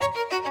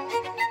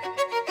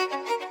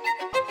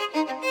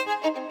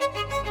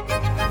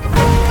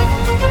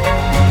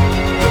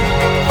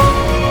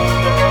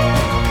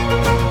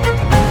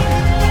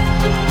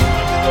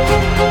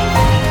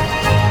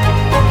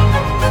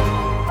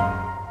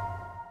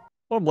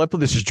Well, Lempo,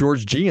 this is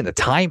George G, and the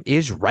time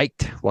is right.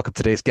 Welcome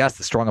to today's guest,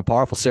 the strong and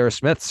powerful Sarah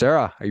Smith.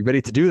 Sarah, are you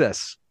ready to do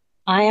this?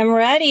 I am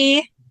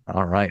ready.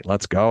 All right,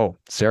 let's go.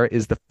 Sarah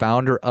is the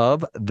founder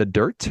of The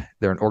Dirt.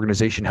 They're an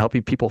organization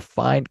helping people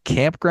find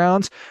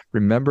campgrounds,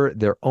 remember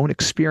their own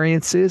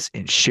experiences,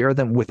 and share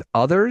them with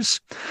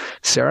others.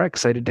 Sarah,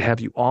 excited to have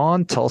you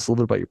on. Tell us a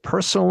little bit about your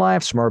personal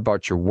life, some more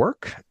about your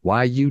work,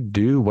 why you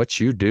do what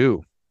you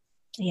do.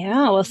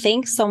 Yeah, well,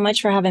 thanks so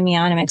much for having me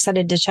on. I'm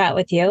excited to chat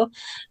with you.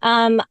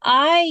 My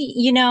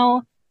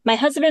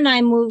husband and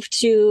I moved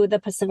to the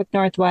Pacific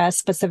Northwest,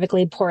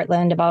 specifically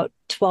Portland, about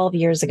 12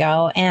 years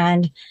ago.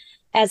 And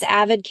as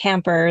avid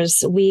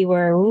campers, we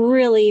were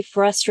really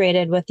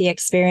frustrated with the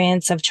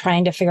experience of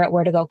trying to figure out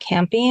where to go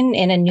camping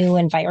in a new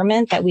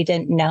environment that we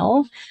didn't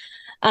know.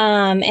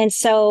 And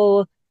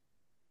so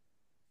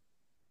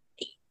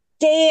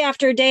day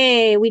after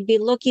day, we'd be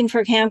looking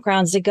for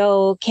campgrounds to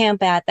go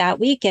camp at that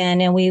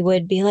weekend. And we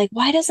would be like,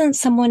 why doesn't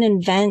someone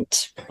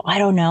invent, I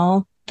don't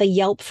know, the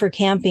Yelp for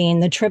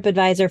camping, the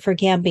TripAdvisor for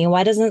camping?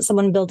 Why doesn't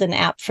someone build an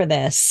app for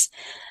this?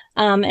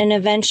 And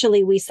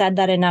eventually we said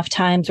that enough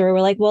times where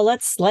we're like, well,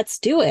 let's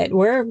do it.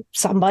 We're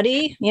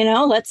somebody,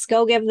 let's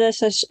go give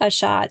this a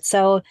shot.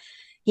 So,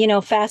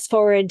 fast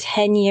forward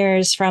 10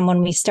 years from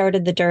when we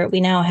started The Dirt, we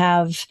now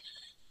have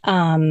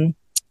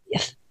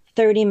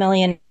 30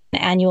 million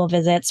annual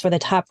visits for the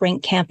top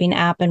ranked camping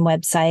app and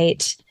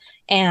website.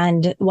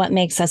 And what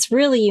makes us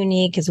really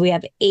unique is we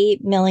have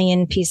 8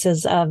 million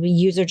pieces of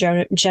user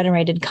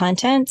generated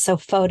content. So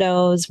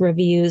photos,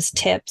 reviews,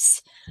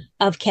 tips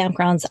of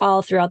campgrounds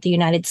all throughout the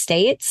United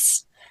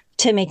States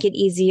to make it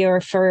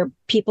easier for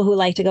people who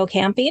like to go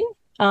camping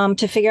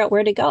to figure out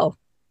where to go.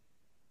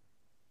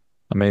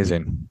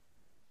 Amazing.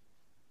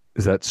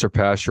 Does that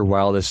surpass your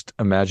wildest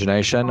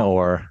imagination,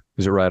 or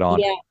is it right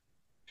on? Yeah.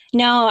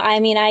 No, I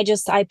mean, I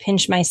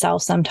pinch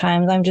myself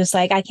sometimes. I'm just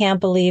like, I can't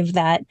believe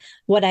that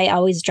what I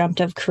always dreamt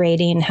of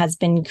creating has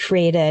been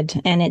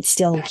created and it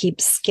still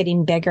keeps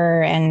getting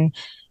bigger. And,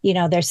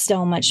 there's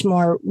so much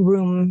more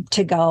room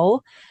to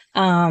go.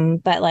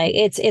 But like,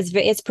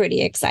 it's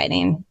pretty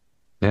exciting.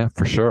 Yeah,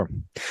 for sure.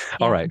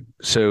 All Yeah. right.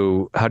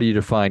 So, how do you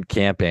define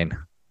camping,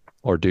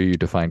 or do you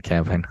define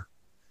camping?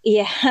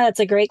 Yeah, that's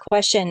a great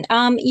question.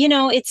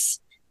 It's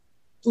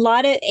a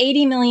lot of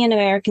 80 million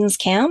Americans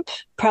camp.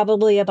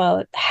 Probably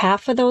about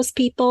half of those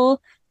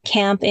people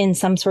camp in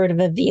some sort of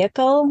a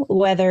vehicle,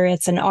 whether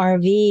it's an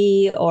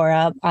RV or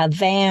a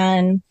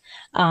van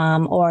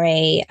or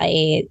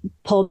a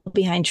pull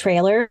behind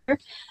trailer.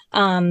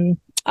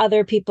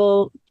 Other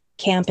people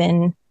camp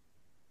in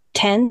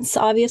tents,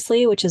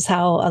 obviously, which is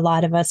how a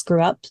lot of us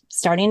grew up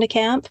starting to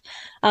camp.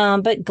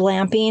 But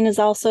glamping is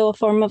also a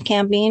form of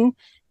camping.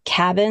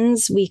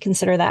 Cabins, we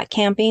consider that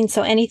camping.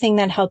 So anything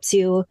that helps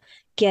you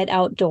get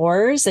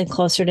outdoors and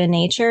closer to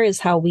nature is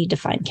how we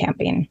define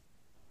camping.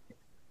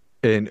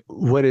 And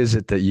what is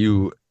it that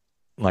you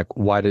like?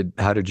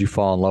 How did you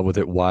fall in love with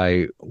it?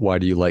 Why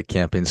do you like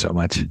camping so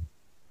much?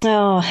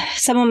 Oh,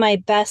 some of my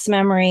best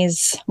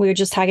memories. We were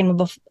just talking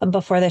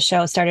before the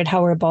show started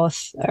how we're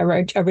both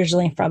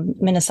originally from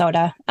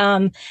Minnesota.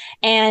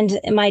 And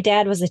my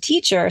dad was a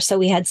teacher, so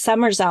we had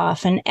summers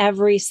off, and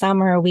every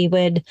summer we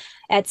would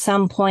at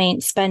some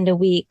point spend a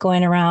week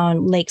going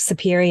around Lake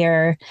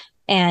Superior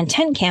and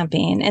tent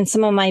camping. And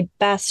some of my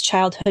best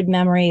childhood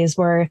memories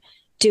were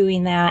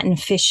doing that and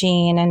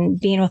fishing and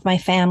being with my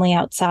family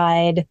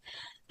outside.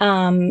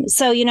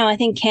 So, I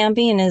think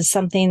camping is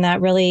something that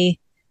really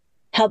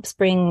helps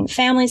bring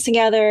families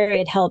together.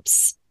 It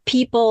helps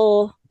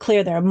people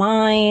clear their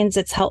minds.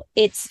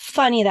 It's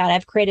funny that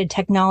I've created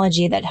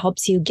technology that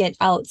helps you get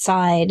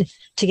outside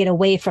to get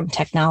away from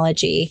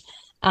technology.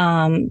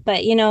 But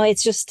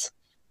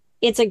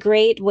it's a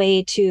great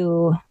way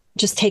to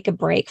just take a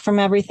break from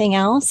everything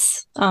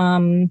else.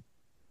 And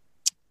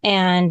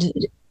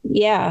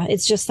yeah,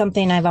 it's just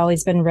something I've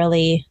always been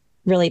really,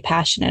 really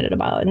passionate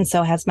about. And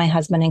so has my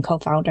husband and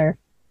co-founder.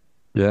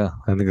 Yeah,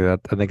 I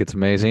think it's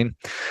amazing,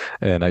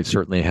 and I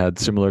certainly had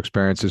similar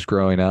experiences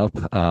growing up.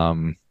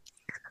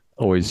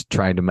 Always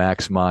trying to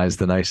maximize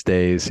the nice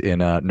days in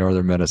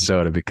northern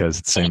Minnesota because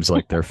it seems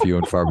like they're few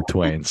and far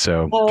between.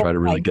 So Oh try to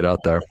my really get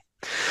out there.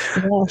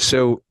 goodness.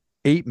 So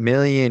 8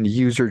 million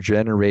user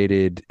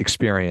generated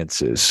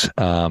experiences.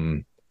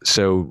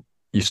 So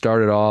you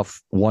started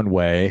off one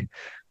way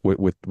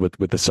with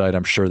the site.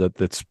 I'm sure that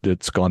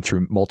that's gone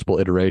through multiple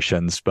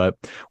iterations, but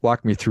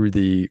walk me through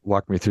the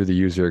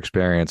user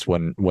experience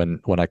when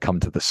I come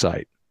to the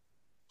site.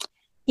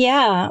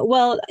 Yeah.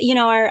 Well,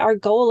 our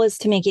goal is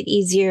to make it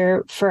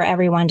easier for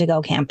everyone to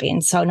go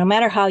camping. So no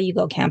matter how you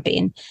go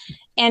camping.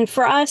 And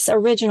for us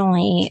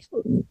originally,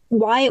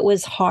 why it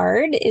was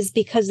hard is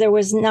because there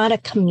was not a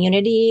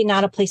community,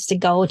 not a place to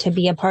go to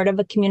be a part of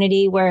a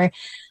community where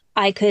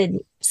I could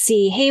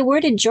see, hey,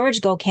 where did George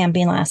go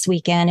camping last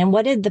weekend? And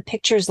what did the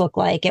pictures look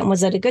like? And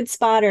was it a good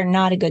spot or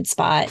not a good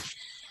spot?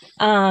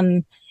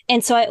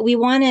 And so we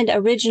wanted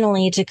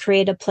originally to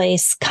create a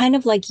place kind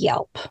of like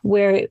Yelp,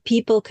 where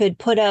people could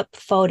put up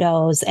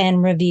photos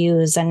and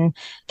reviews and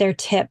their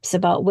tips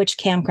about which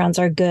campgrounds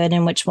are good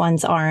and which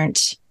ones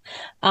aren't.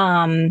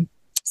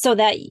 so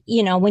that,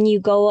 when you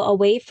go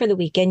away for the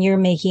weekend, you're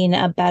making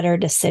a better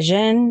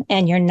decision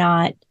and you're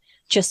not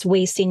just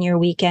wasting your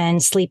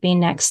weekend sleeping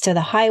next to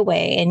the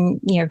highway. And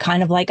you're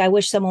kind of like, I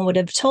wish someone would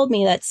have told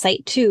me that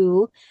Site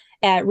 2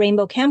 at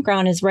Rainbow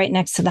Campground is right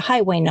next to the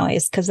highway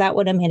noise, because that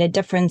would have made a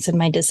difference in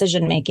my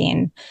decision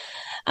making.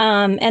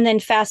 And then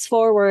fast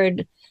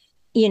forward,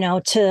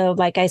 to,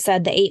 like I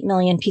said, the 8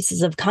 million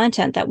pieces of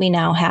content that we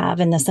now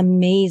have in this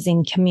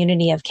amazing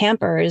community of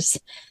campers.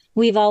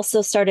 We've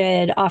also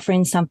started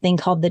offering something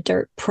called the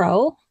Dirt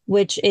Pro,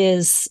 which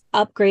is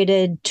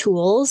upgraded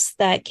tools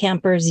that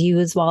campers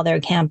use while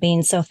they're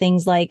camping. So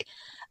things like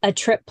a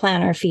trip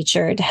planner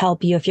feature to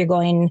help you if you're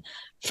going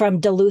from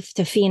Duluth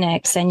to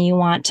Phoenix and you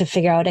want to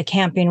figure out a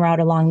camping route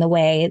along the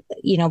way.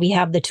 We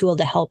have the tool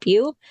to help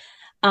you.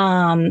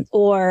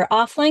 Or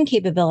offline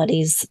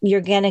capabilities.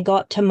 You're going to go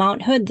up to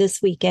Mount Hood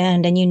this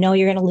weekend and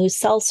you're going to lose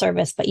cell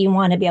service, but you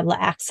want to be able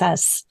to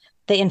access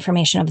the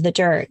information of the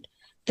dirt.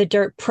 The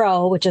Dirt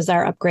Pro, which is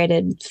our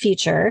upgraded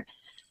feature,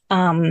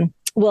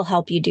 will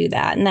help you do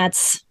that. And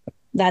that's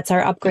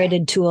our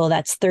upgraded tool.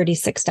 That's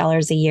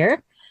 $36 a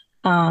year,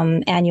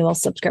 annual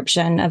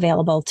subscription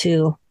available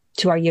to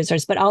our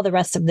users. But all the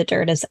rest of the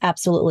dirt is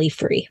absolutely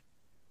free.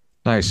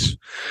 Nice.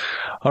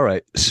 All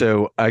right.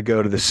 So I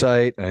go to the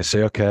site and I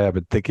say, okay, I've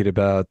been thinking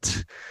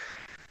about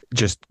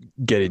just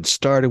getting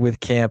started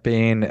with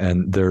camping,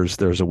 and there's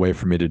a way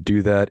for me to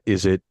do that.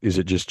 Is it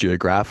just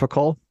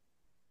geographical,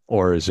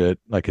 or is it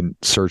I can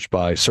search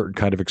by certain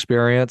kind of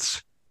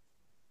experience?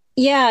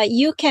 Yeah,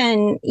 you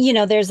can,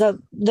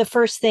 the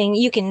first thing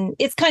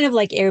it's kind of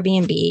like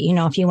Airbnb,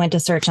 if you went to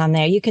search on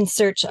there, you can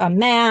search a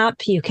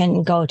map, you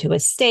can go to a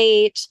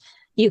state,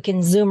 you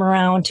can zoom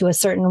around to a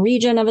certain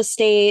region of a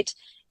state.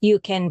 You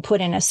can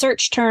put in a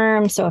search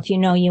term. So if you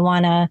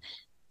want to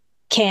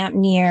camp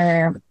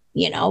near,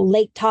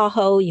 Lake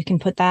Tahoe, you can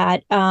put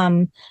that.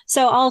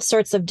 So all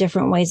sorts of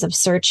different ways of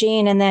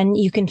searching. And then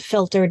you can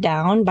filter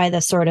down by the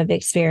sort of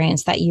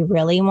experience that you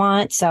really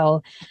want.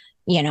 So,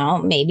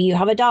 maybe you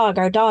have a dog,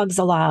 our dog's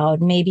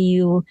allowed. Maybe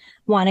you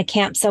want to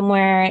camp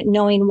somewhere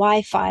knowing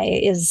Wi-Fi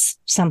is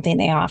something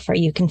they offer.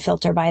 You can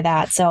filter by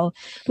that. So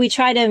we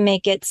try to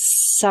make it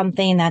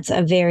something that's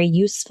a very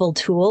useful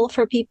tool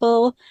for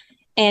people.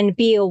 And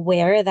be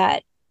aware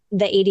that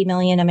the 80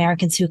 million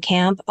Americans who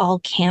camp all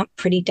camp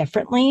pretty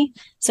differently.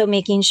 So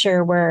making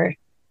sure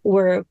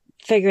we're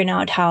figuring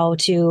out how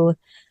to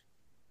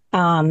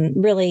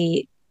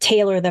really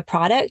tailor the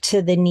product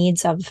to the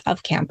needs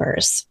of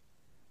campers.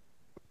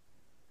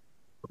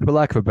 For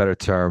lack of a better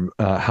term,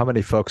 how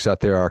many folks out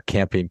there are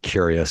camping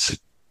curious?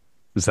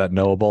 Is that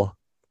knowable?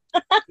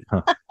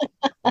 Huh.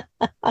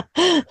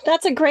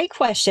 That's a great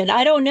question.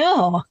 I don't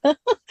know,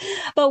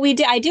 but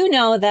I do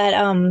know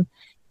that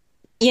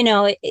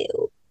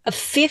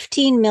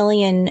 15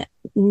 million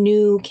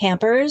new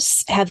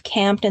campers have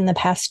camped in the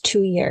past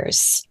 2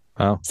 years.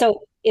 Wow.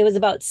 So it was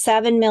about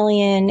 7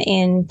 million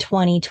in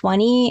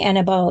 2020 and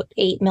about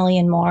 8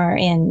 million more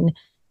in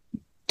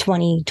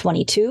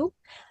 2022.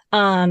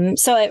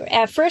 So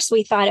at first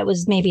we thought it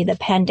was maybe the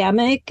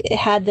pandemic. It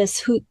had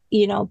this,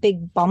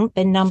 big bump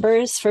in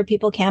numbers for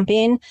people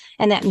camping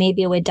and that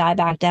maybe it would die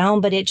back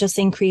down, but it just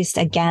increased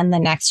again the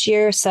next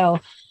year. So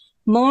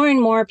more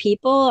and more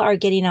people are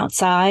getting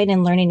outside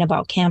and learning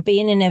about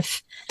camping. And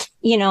if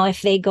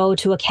they go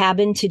to a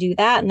cabin to do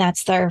that and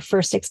that's their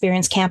first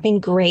experience camping,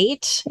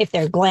 great. If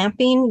they're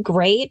glamping,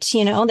 great.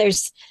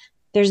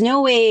 There's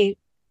no way,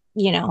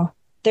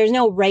 there's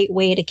no right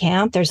way to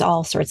camp. There's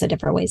all sorts of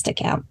different ways to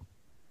camp.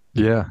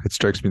 Yeah, it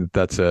strikes me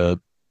that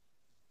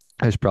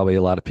there's probably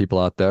a lot of people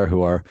out there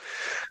who are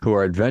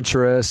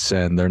adventurous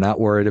and they're not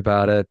worried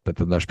about it. But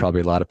then there's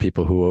probably a lot of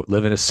people who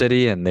live in a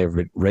city and they've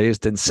been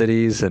raised in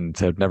cities and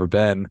have never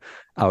been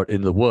out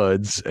in the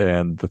woods.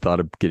 And the thought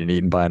of getting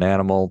eaten by an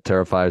animal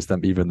terrifies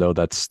them, even though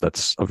that's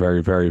a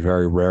very, very,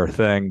 very rare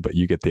thing. But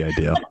you get the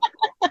idea.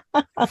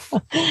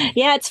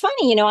 Yeah, it's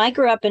funny. I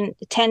grew up in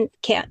tent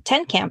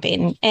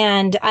camping,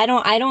 and I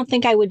don't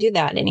think I would do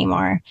that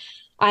anymore.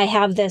 I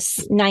have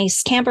this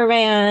nice camper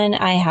van.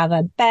 I have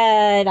a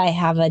bed. I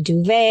have a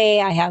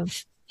duvet. I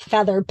have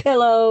feather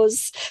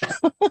pillows.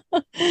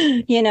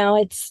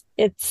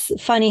 It's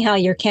funny how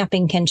your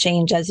camping can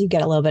change as you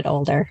get a little bit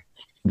older.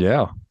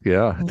 Yeah.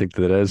 I think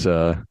that is.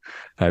 I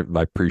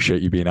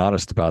appreciate you being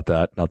honest about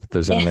that. Not that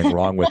there's anything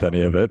wrong with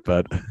any of it,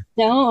 but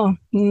no.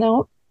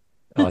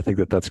 I think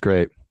that's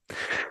great.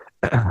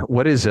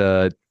 What is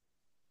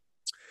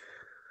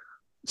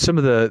some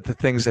of the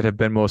things that have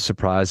been most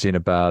surprising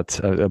about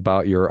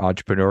your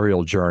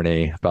entrepreneurial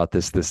journey, about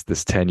this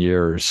 10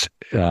 years?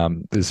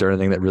 Is there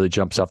anything that really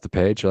jumps off the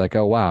page? You're like,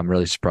 oh, wow, I'm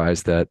really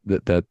surprised that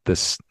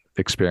this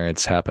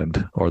experience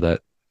happened, or that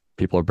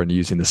people have been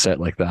using the site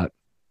like that.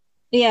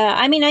 Yeah.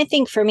 I mean, I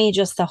think for me,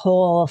 just the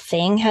whole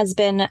thing has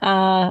been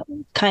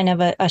kind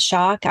of a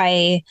shock.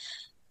 I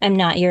am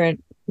not your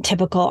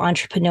typical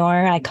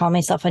entrepreneur. I call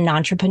myself a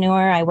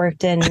non-entrepreneur. I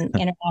worked in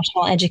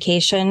international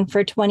education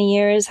for 20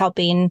 years,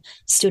 helping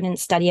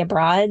students study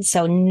abroad.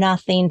 So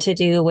nothing to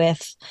do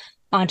with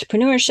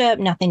entrepreneurship,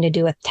 nothing to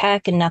do with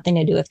tech, and nothing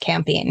to do with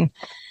camping.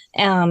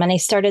 And I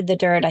started the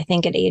Dirt, I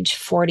think, at age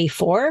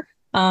 44.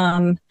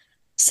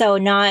 So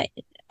not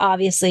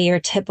obviously your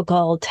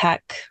typical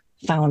tech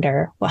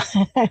founder.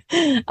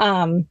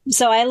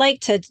 So I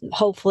like to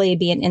hopefully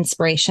be an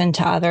inspiration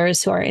to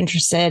others who are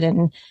interested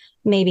and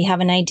maybe have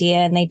an idea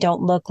and they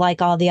don't look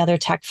like all the other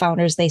tech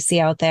founders they see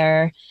out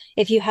there.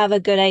 If you have a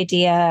good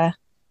idea,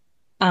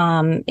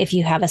 if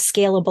you have a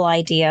scalable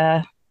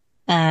idea,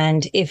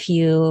 and if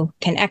you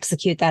can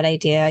execute that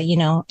idea,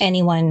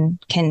 anyone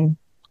can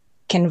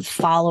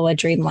follow a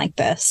dream like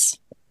this.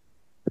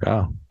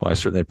 Yeah, well, I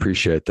certainly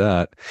appreciate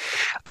that.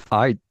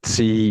 I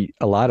see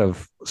a lot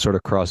of sort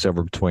of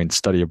crossover between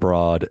study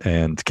abroad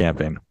and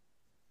camping.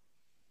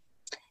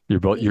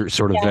 You're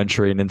sort of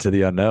venturing into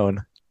the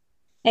unknown.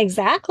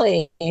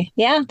 Exactly.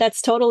 Yeah, that's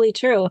totally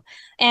true.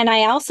 And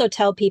I also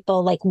tell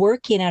people like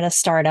working at a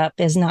startup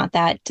is not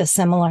that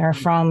dissimilar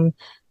from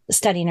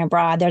studying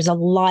abroad. There's a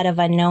lot of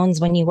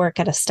unknowns when you work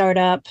at a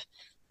startup.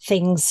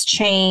 Things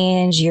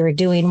change. You're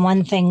doing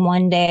one thing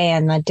one day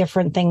and a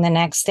different thing the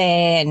next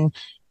day. And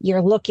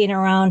you're looking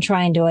around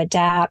trying to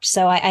adapt.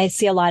 So I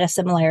see a lot of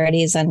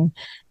similarities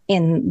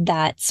in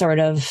that sort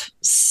of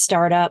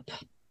startup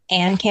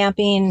and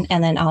camping,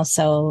 and then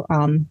also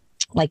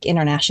like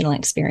international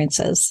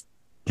experiences.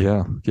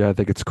 Yeah, I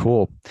think it's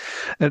cool.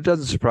 And it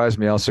doesn't surprise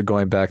me also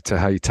going back to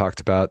how you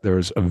talked about there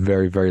was a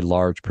very, very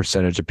large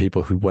percentage of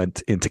people who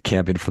went into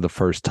camping for the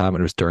first time,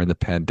 and it was during the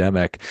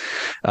pandemic.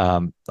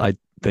 I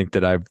think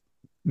that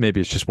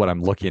maybe it's just what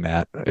I'm looking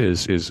at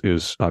is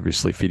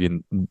obviously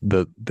feeding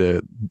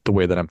the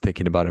way that I'm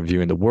thinking about and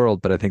viewing the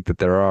world. But I think that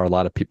there are a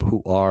lot of people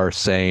who are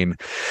saying,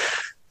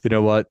 you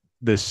know what,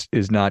 this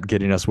is not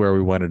getting us where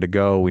we wanted to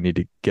go. We need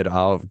to get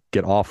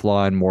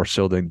offline more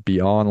so than be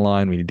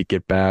online. We need to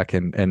get back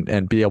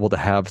and be able to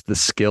have the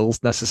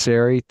skills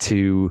necessary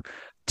to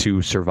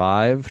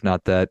survive.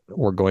 Not that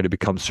we're going to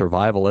become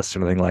survivalists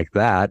or anything like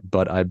that,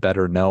 but I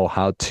better know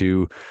how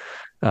to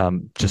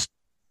just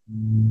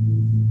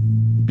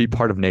be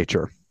part of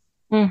nature.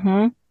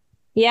 Mm-hmm.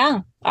 Yeah,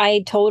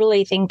 I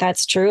totally think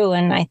that's true.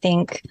 And I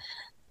think,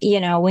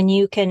 when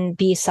you can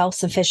be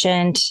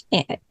self-sufficient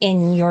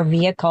in your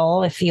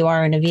vehicle, if you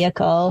are in a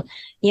vehicle,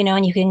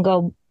 and you can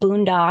go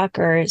boondock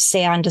or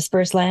stay on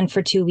dispersed land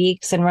for 2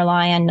 weeks and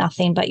rely on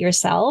nothing but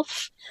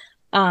yourself,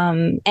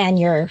 and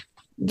your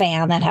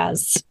van that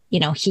has,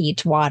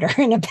 heat, water,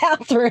 and a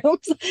bathroom.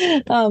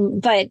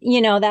 But,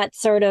 that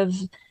sort of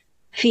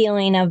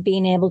feeling of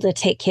being able to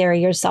take care of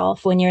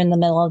yourself when you're in the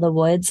middle of the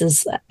woods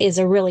is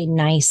a really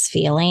nice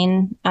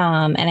feeling.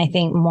 And I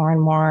think more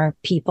and more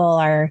people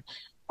are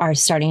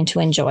starting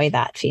to enjoy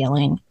that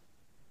feeling.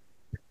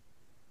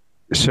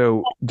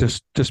 So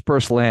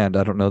dispersed land,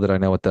 I don't know that I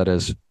know what that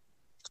is.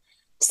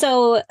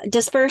 So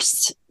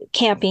dispersed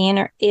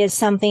camping is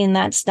something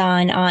that's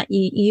done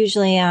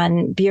usually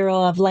on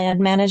Bureau of Land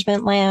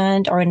Management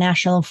land or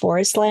National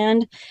Forest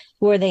land,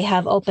 where they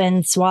have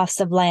open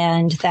swaths of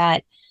land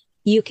that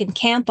you can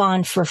camp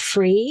on for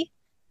free,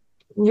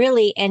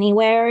 really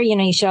anywhere.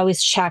 You should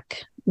always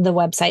check the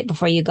website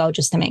before you go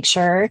just to make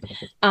sure.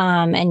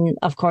 And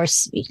of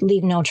course,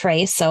 leave no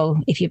trace.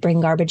 So if you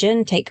bring garbage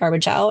in, take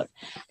garbage out.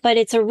 But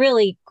it's a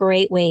really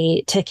great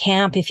way to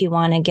camp if you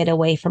want to get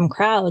away from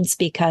crowds,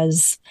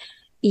 because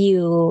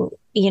you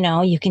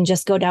can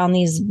just go down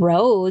these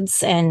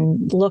roads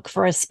and look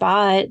for a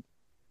spot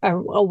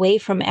away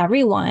from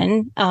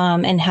everyone,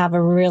 and have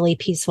a really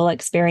peaceful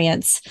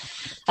experience.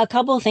 A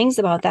couple of things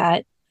about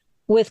that.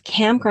 With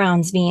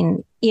campgrounds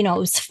being, it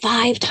was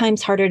 5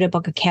 times harder to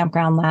book a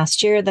campground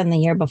last year than the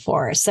year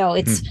before. So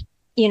it's,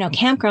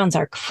 campgrounds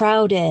are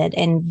crowded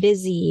and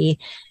busy.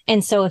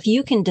 And so if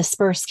you can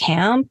disperse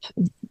camp,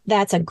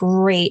 that's a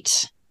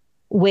great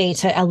way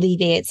to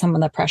alleviate some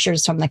of the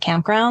pressures from the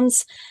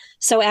campgrounds.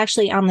 So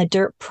actually on the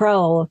Dirt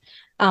Pro,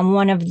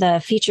 one of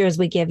the features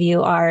we give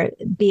you are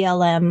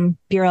BLM,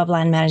 Bureau of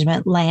Land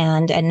Management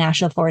land and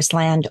National Forest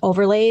land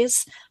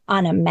overlays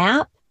on a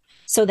map,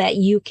 so that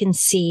you can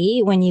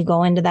see when you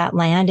go into that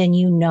land and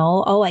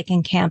oh, I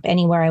can camp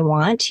anywhere I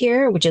want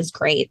here, which is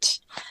great.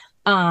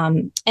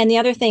 And the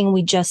other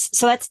thing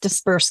so that's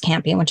dispersed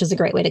camping, which is a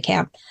great way to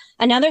camp.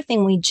 Another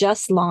thing we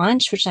just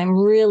launched, which I'm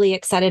really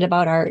excited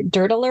about, are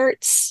Dirt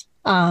Alerts.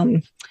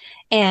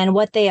 And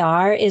what they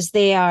are is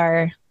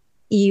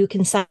you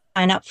can sign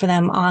up for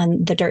them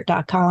on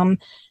thedirt.com,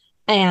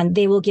 and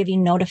they will give you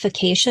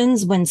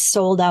notifications when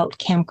sold out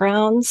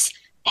campgrounds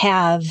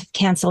have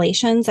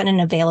cancellations and an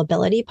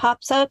availability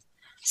pops up.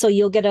 So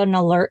you'll get an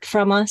alert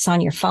from us on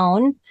your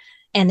phone,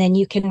 and then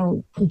you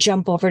can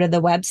jump over to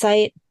the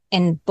website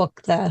and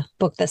book the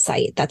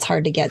site. That's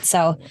hard to get.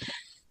 So,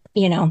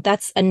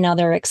 that's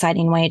another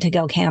exciting way to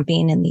go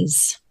camping in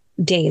these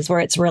days where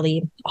it's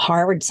really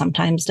hard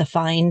sometimes to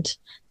find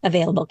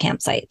available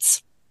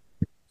campsites.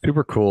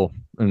 Super cool.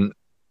 And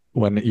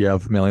when you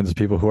have millions of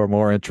people who are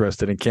more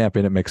interested in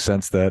camping, it makes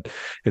sense that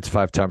it's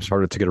 5 times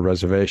harder to get a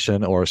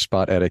reservation or a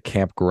spot at a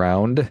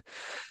campground.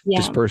 Yeah.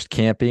 Dispersed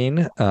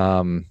camping,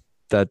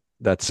 that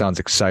That sounds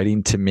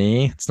exciting to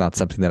me. It's not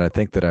something that I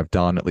think that I've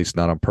done, at least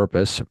not on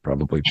purpose. I've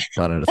probably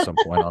done it at some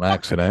point on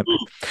accident.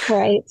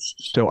 Right.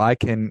 So I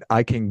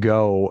can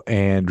go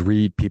and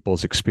read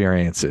people's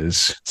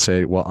experiences,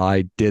 say, well,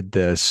 I did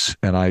this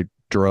and I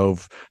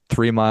drove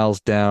 3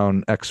 miles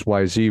down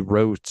XYZ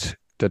route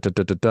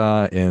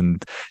in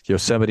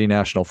Yosemite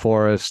National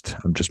Forest.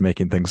 I'm just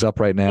making things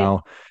up right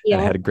now. Yeah.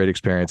 And I had a great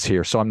experience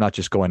here. So I'm not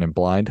just going in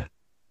blind.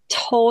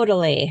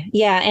 Totally.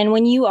 Yeah. And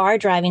when you are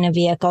driving a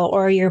vehicle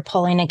or you're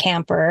pulling a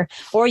camper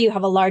or you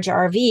have a large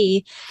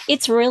RV,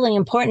 it's really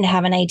important to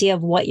have an idea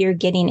of what you're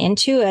getting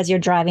into as you're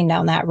driving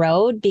down that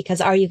road,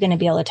 because are you going to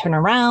be able to turn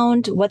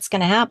around? What's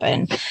going to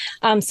happen?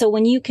 So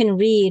when you can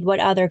read what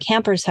other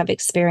campers have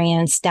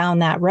experienced down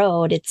that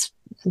road, it's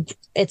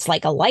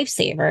like a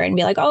lifesaver, and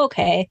be like, oh,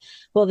 okay,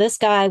 well, this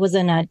guy was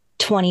in a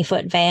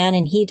 20-foot van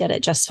and he did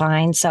it just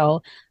fine.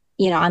 So,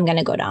 I'm going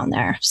to go down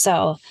there.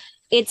 So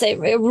it's a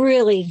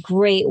really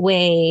great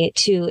way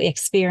to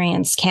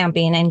experience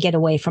camping and get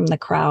away from the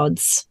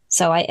crowds.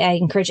 So I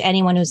encourage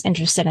anyone who's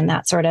interested in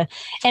that sort of,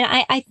 and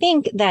I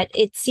think that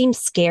it seems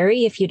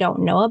scary if you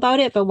don't know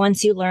about it, but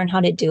once you learn how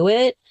to do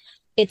it,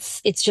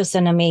 it's just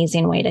an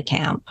amazing way to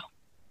camp.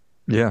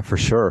 Yeah, for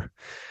sure.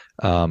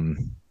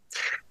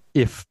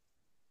 If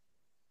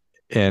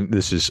and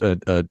this is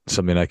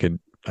something I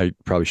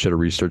probably should have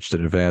researched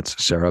in advance,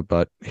 Sarah,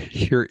 but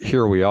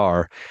here we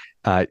are.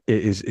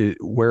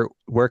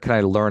 Where can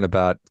I learn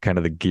about kind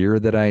of the gear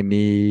that I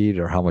need,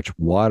 or how much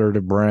water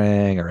to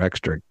bring, or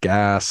extra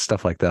gas,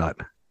 stuff like that?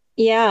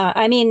 Yeah,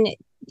 I mean,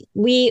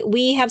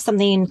 we have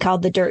something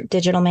called the Dirt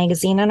Digital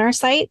Magazine on our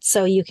site,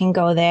 so you can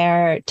go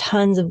there.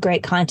 Tons of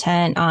great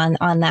content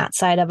on that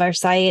side of our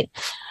site.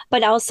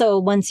 But also,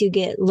 once you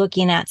get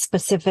looking at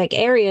specific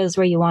areas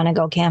where you want to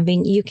go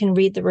camping, you can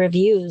read the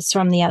reviews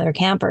from the other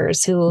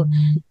campers who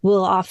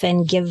will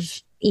often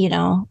give,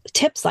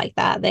 tips like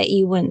that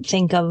you wouldn't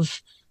think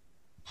of,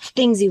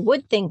 things you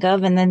would think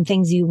of, and then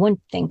things you wouldn't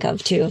think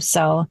of too.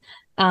 So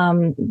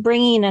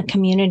bringing a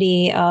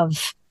community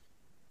of,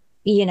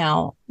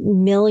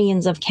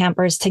 millions of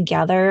campers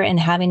together and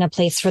having a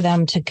place for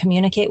them to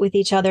communicate with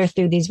each other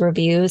through these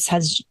reviews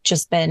has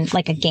just been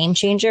like a game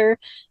changer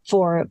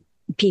for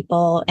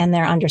people and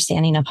their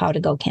understanding of how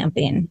to go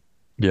camping.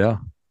 Yeah.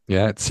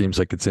 It seems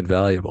like it's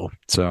invaluable.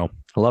 So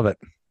I love it.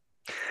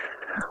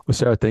 Well,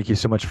 Sarah, thank you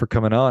so much for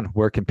coming on.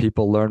 Where can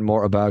people learn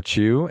more about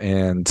you,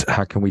 and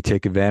how can we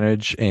take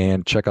advantage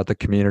and check out the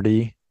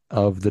community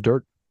of The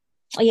Dirt?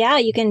 Yeah,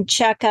 you can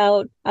check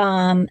out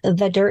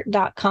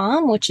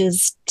thedirt.com, which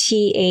is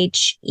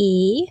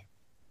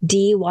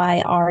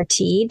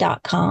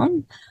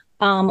THEDYRT.com.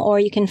 Or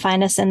you can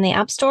find us in the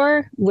App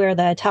Store. We're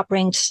the top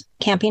ranked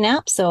camping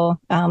app. So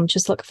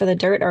just look for The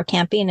Dirt or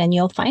camping and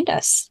you'll find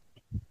us.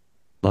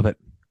 Love it.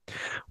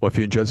 Well, if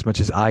you enjoyed as much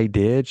as I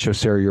did, show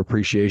Sarah your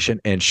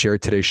appreciation and share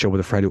today's show with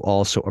a friend who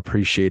also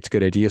appreciates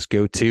good ideas.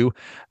 Go to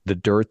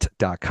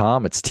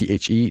thedirt.com. It's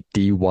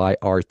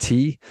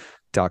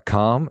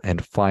THEDYRT.com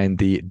and find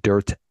the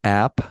Dirt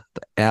app,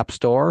 the App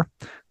Store.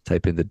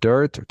 Type in The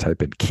Dirt or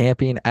type in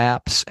camping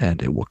apps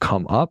and it will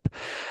come up,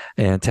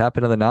 and tap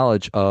into the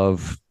knowledge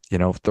of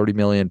 30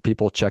 million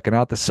people checking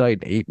out the site,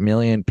 8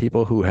 million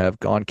people who have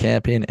gone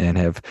camping and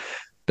have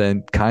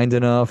been kind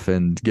enough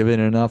and given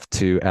enough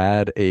to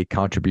add a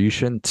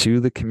contribution to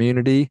the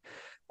community.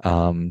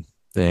 And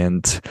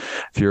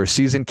if you're a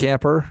seasoned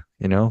camper,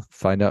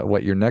 find out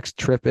what your next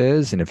trip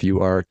is. And if you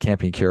are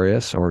camping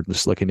curious or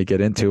just looking to get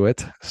into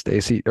it,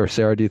 Stacy or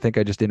Sarah, do you think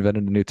I just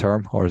invented a new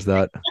term, or is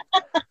that?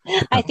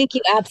 I think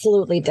you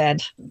absolutely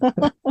did.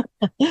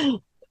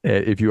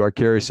 If you are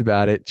curious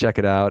about it, check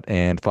it out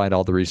and find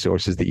all the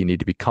resources that you need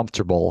to be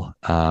comfortable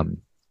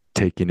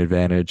taking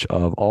advantage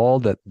of all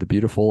that the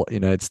beautiful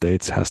United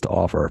States has to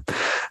offer.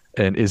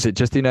 And is it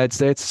just the United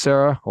States,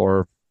 Sarah,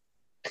 or?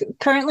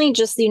 Currently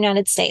just the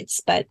United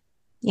States, but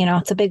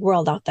it's a big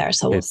world out there.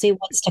 So we'll see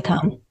what's to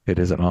come. It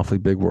is an awfully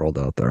big world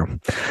out there.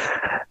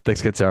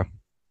 Thanks again, Sarah.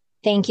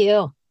 Thank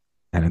you.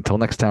 And until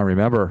next time,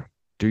 remember,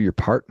 do your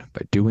part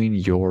by doing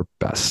your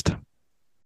best.